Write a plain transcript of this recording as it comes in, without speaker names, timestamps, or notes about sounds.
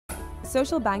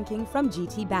social banking from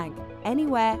GT Bank.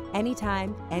 Anywhere,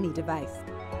 anytime, any device.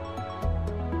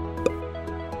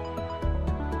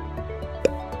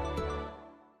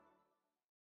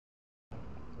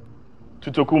 To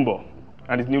Tokumbo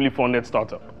and his newly funded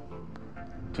startup.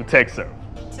 To TechServe.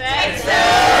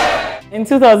 In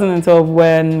 2012,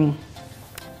 when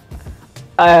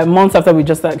months after we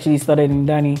just actually started in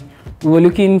Ndani, we were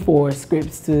looking for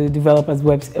scripts to develop as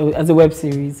a web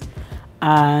series,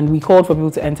 and we called for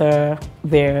people to enter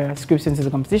their scripts into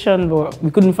the competition, but we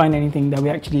couldn't find anything that we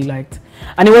actually liked.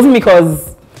 And it wasn't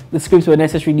because the scripts were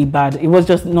necessarily bad, it was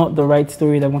just not the right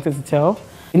story that I wanted to tell.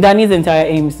 Ndani's entire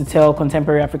aim is to tell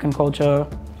contemporary African culture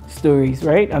stories,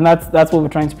 right? And that's what we're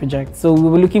trying to project. So we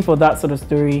were looking for that sort of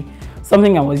story,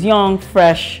 something that was young,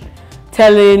 fresh,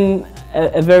 telling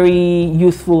a very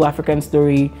youthful African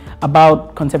story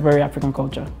about contemporary African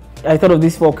culture. I thought of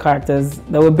these 4 characters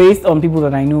that were based on people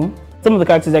that I knew. Some of the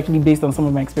characters actually based on some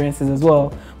of my experiences as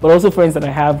well, but also friends that I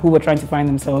have who were trying to find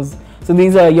themselves. So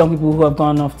these are young people who have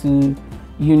gone off to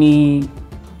uni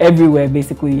everywhere,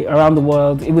 basically, around the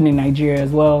world, even in Nigeria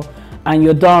as well. And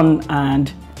you're done,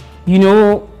 and you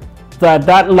know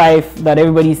that life that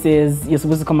everybody says you're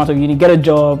supposed to come out of uni, get a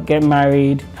job, get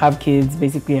married, have kids,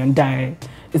 basically, and die.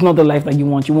 It's not the life that you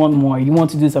want. You want more. You want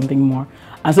to do something more.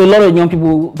 And so a lot of young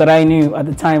people that I knew at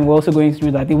the time were also going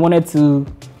through that. They wanted to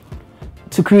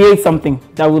create something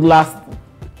that would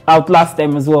outlast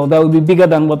them as well, that would be bigger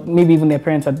than what maybe even their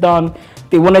parents had done.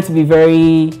 They wanted to be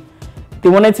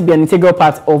an integral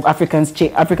part of Africa's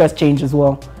change as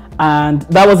well. And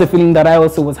that was a feeling that I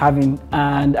also was having.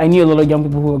 And I knew a lot of young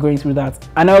people who were going through that.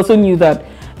 And I also knew that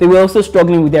they were also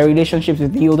struggling with their relationships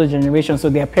with the older generation, so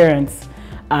their parents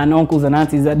and uncles and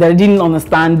aunties, that they didn't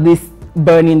understand this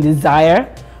burning desire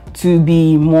to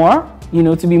be more,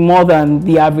 to be more than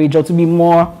the average, or to be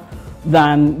more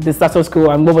than the status quo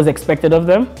and what was expected of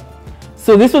them.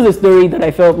 So this was a story that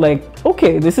I felt like,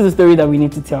 okay, this is a story that we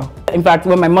need to tell. In fact,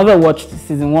 when my mother watched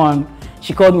season 1,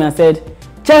 she called me and said,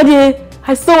 "Chadi,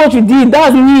 I saw what you did.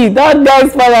 That's me. That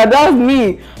guy's father. That's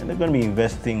me." And they're going to be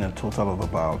investing a total of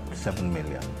about $7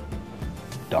 million.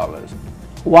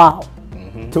 Wow.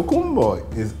 Tokumbo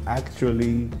is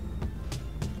actually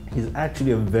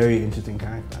a very interesting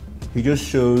character. He just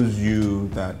shows you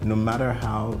that no matter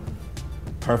how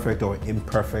perfect or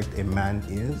imperfect a man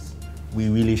is, we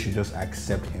really should just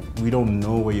accept him. We don't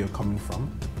know where you're coming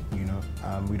from,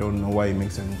 we don't know why he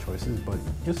makes certain choices, but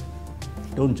just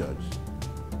don't judge.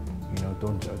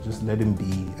 Don't judge. Just let him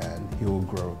be, and he will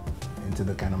grow into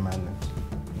the kind of man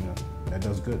that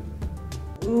does good.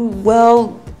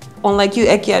 Well, unlike you,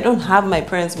 Eki, I don't have my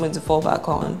parents' money to fall back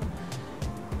on.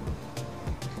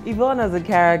 Yvonne as a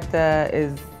character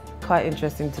is quite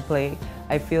interesting to play.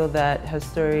 I feel that her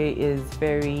story is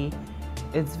very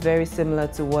similar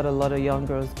to what a lot of young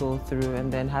girls go through,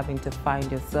 and then having to find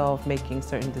yourself, making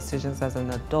certain decisions as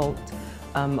an adult,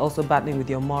 also battling with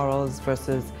your morals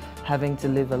versus having to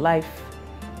live a life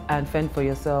and fend for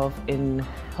yourself in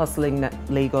hustling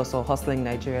Lagos or hustling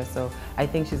Nigeria. So I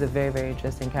think she's a very, very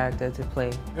interesting character to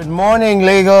play. Good morning,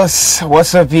 Lagos.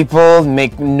 What's up, people?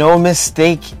 Make no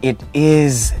mistake, it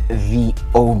is the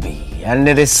Obi. And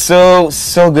it is so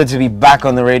good to be back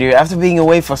on the radio after being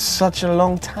away for such a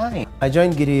long time. I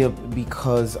joined Gidi Up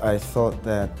because I thought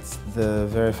that the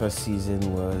very first season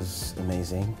was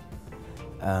amazing.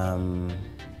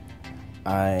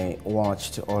 I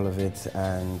watched all of it,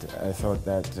 and I thought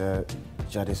that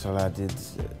Jadesola did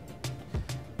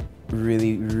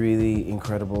really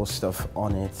incredible stuff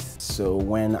on it. So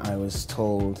when I was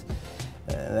told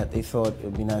that they thought it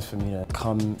would be nice for me to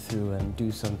come through and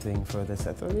do something for this,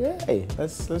 I thought, yeah, hey,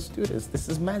 let's do this. This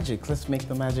is magic. Let's make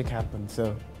the magic happen.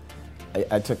 So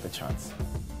I took the chance.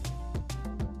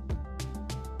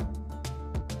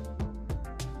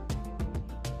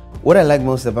 What I like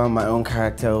most about my own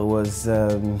character was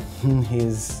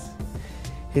his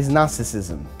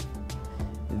narcissism,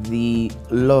 the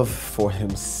love for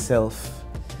himself,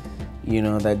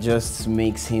 that just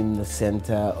makes him the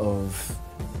center of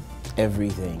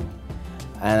everything.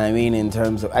 And I mean,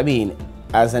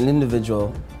 as an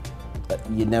individual,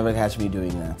 you'd never catch me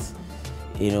doing that,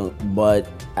 but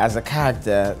as a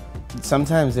character,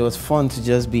 sometimes it was fun to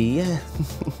just be, yeah,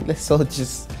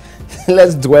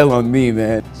 let's dwell on me,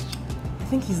 man. I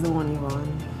think he's the one,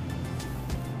 Yvonne.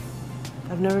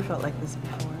 I've never felt like this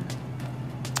before.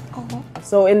 Oh.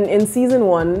 So in season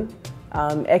 1,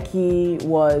 Eki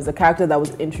was a character that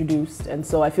was introduced, and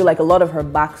so I feel like a lot of her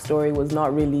backstory was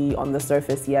not really on the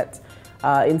surface yet.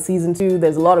 In season 2,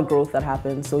 there's a lot of growth that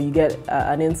happens, so you get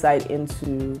an insight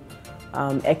into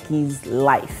Eki's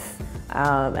life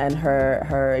and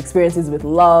her experiences with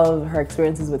love, her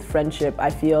experiences with friendship. I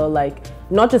feel like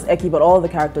not just Eki, but all the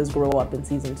characters grow up in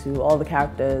season 2. All the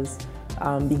characters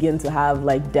begin to have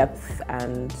like depth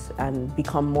and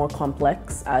become more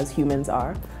complex as humans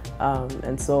are.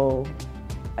 And so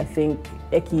I think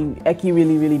Eki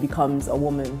really becomes a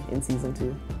woman in season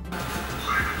 2.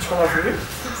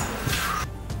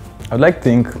 I'd like to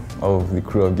think of the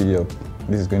crew of Gidi Up.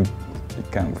 This is going to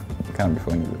it can't be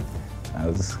funny though,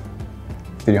 as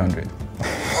 300.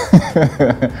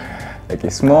 Like a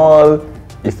small,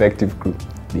 effective crew.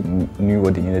 They knew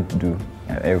what they needed to do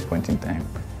at every point in time.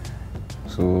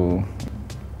 So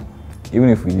even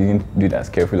if we didn't do it as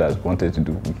carefully as we wanted to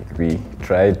do, we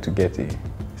tried to get a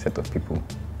set of people,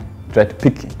 tried to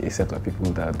pick a set of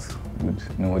people that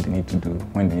would know what they need to do,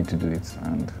 when they need to do it,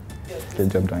 and get the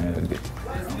job done a little bit.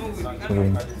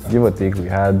 So give or take, we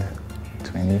had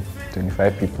 20,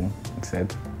 25 people, it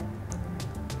said.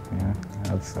 Yeah,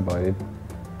 that's about it.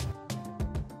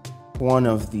 One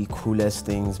of the coolest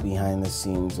things behind the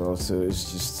scenes also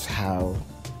is just how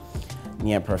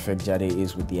near perfect Jade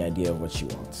is with the idea of what she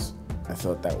wants. I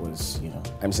thought that was,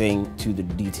 I'm saying to the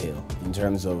detail in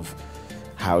terms of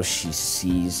how she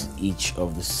sees each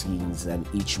of the scenes and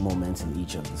each moment in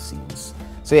each of the scenes.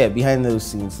 So yeah, behind those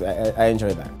scenes, I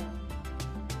enjoy that.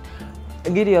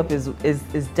 Gidi Up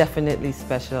is definitely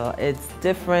special. It's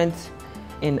different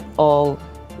in all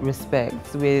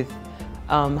respects with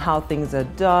how things are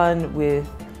done, with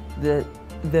the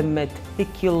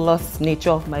meticulous nature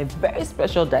of my very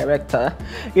special director.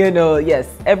 Yes,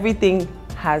 everything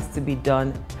has to be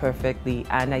done perfectly,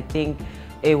 and I think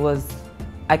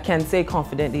I can say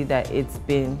confidently that it's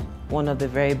been one of the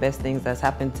very best things that's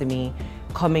happened to me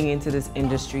coming into this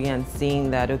industry and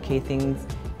seeing that, okay, things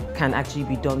can actually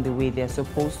be done the way they're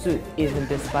supposed to, even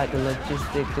despite the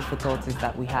logistic difficulties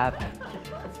that we have.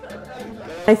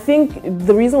 I think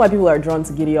the reason why people are drawn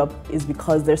to Gidi Up is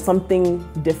because there's something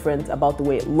different about the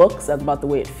way it looks, about the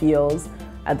way it feels,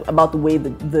 and about the way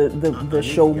the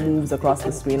show moves across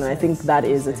the screen. And I think that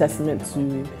is a testament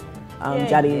to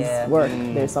Jade's work.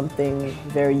 There's something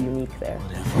very unique there.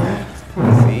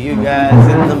 See you guys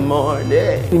in the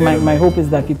morning. My hope is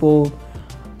that people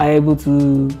are able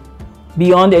to,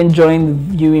 beyond enjoying the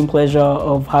viewing pleasure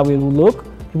of how it will look,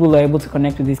 people are able to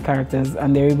connect with these characters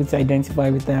and they're able to identify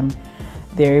with them.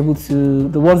 They're able to,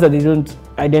 the ones that they don't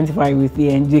identify with,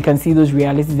 they can see those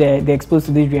realities, they're exposed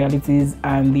to these realities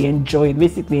and they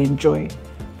basically enjoy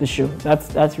the show.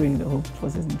 That's really the hope for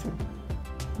season 2.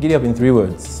 Gidi Up in 3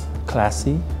 words: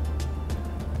 classy,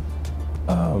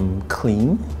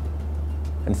 clean,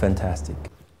 and fantastic.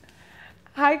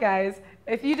 Hi guys,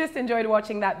 if you just enjoyed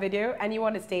watching that video and you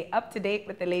want to stay up to date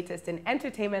with the latest in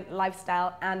entertainment,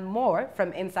 lifestyle, and more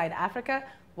from inside Africa,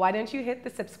 why don't you hit the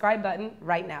subscribe button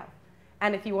right now?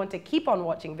 And if you want to keep on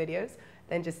watching videos,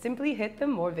 then just simply hit the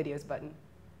more videos button.